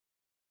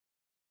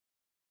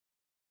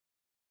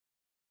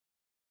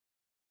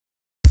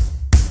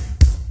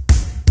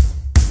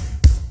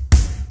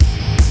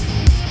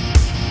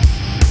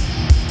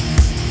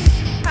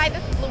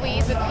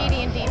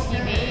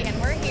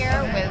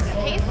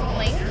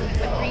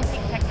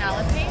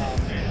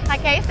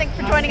Cees, thanks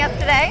for joining us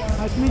today.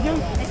 Nice to meet you.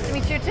 Nice to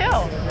meet you too.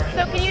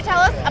 So can you tell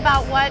us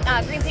about what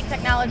GreenPeak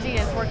Technology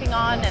is working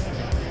on and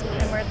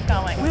where it's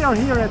going? We are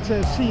here at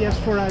CES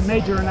for a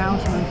major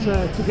announcement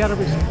together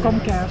with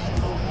Comcast.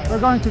 We're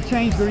going to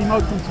change the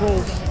remote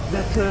controls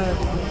that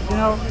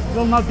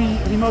will not be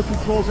remote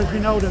controls as we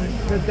know them,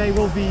 but they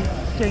will be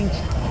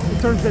changed in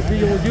terms that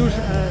we will use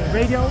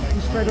radio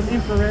instead of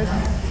infrared,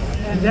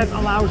 and that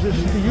allows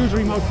us to use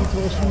remote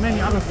controls for many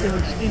other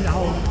things in the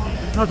home.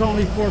 Not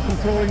only for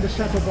controlling the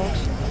set-top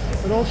box,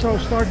 but also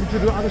starting to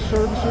do other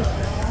services,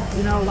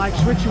 like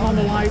switching on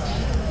the lights,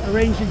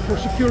 arranging for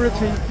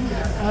security,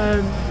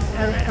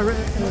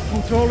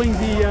 controlling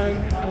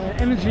the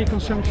energy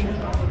consumption.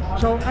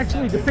 So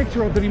actually the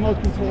picture of the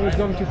remote control is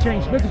going to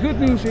change. But the good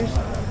news is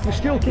you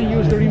still can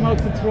use the remote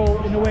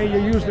control in the way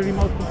you used the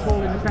remote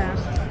control in the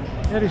past.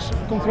 That is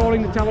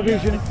controlling the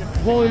television,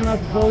 volume up,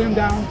 volume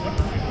down.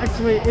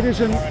 Actually, it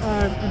is a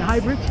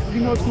hybrid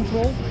remote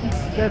control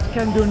that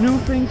can do new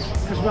things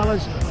as well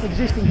as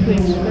existing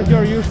things that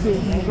you're used to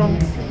from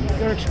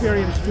your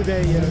experience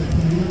today.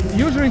 The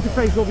user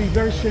interface will be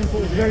very simple,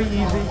 very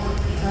easy.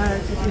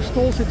 It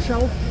installs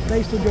itself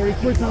based on your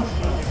equipment,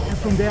 and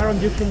from there on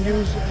you can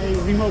use a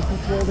remote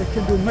control that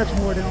can do much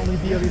more than only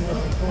be a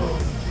remote control.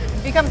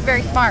 It becomes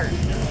very smart.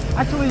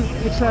 Actually,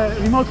 it's a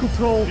remote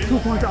control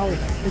 2.0.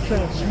 It's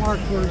a smart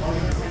version.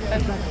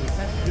 That's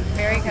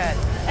very good.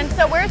 And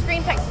so where's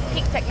GreenPeak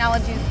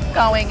Technologies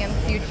going in the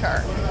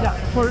future? Yeah,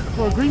 for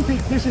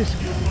GreenPeak, this is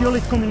purely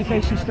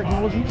communications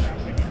technologies.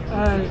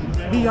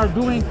 We are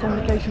doing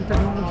communication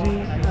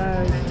technology,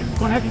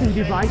 connecting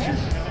devices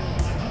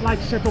like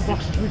set-top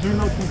boxes with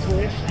remote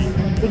controls.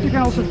 But you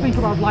can also think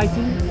about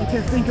lighting, you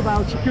can think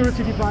about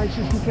security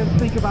devices, you can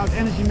think about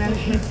energy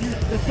management,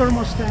 the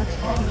thermostat.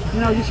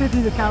 You sit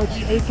in the couch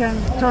and you can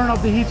turn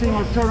off the heating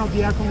or turn off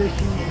the air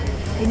conditioning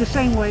in the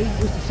same way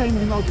with the same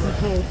remote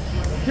control.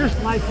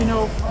 Just like,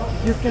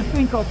 you can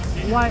think of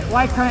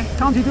why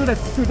can't you do that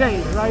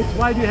today, right?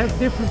 Why do you have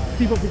different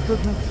type of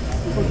equipment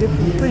for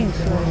different things?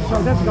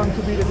 So that's going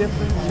to be the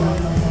difference.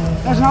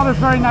 There's another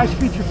very nice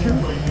feature too.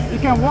 You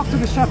can walk to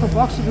the set-top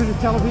box with the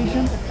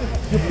television.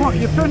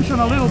 You punch on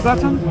a little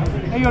button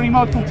and your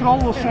remote control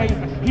will say,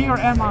 "Here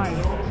am I."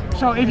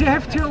 So if you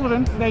have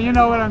children, then you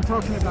know what I'm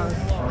talking about.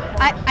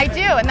 I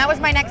do, and that was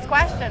my next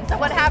question. So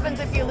what happens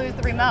if you lose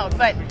the remote?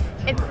 But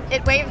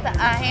it waves a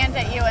hand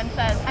at you and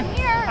says, "I'm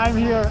here." I'm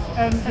here,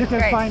 and you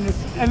can find it.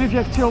 And if you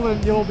have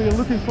children, you will be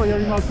looking for your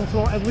remote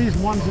control at least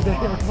once a day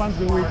or once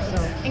a week.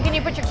 So. And can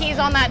you put your keys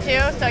on that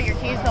too? So your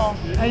keys will...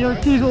 And your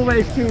keys will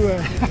wave too.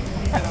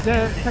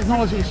 The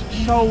technology is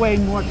so way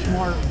much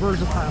more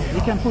versatile.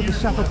 You can put the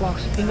set-top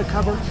box in the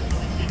cupboard.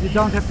 You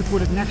don't have to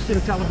put it next to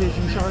the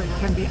television, so it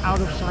can be out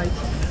of sight.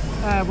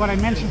 What I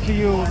mentioned to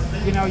you,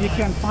 you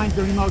can find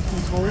the remote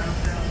control.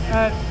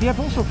 We have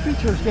also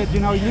features that,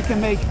 you can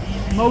make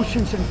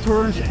motions and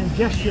turns and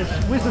gestures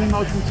with the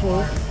remote control.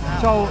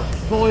 Wow. So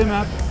volume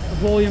up,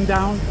 volume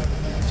down.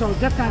 So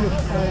that kind of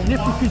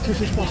nifty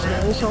features is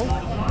possible also.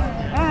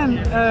 And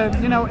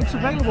it's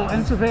available,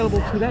 and it's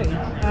available today.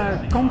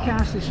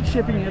 Comcast is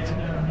shipping it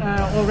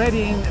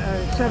already in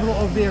several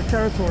of their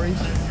territories,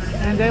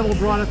 and they will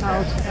bring it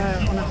out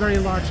on a very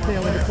large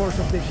scale in the course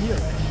of this year.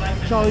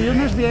 So you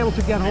must be able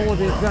to get hold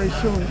of it very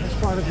soon as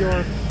part of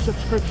your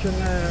subscription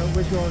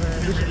with your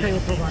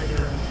cable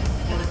provider.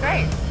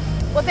 Great.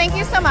 Well, thank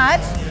you so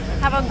much.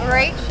 Have a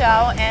great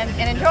show and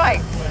enjoy.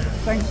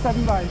 Thanks for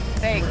stopping by.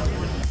 Thanks.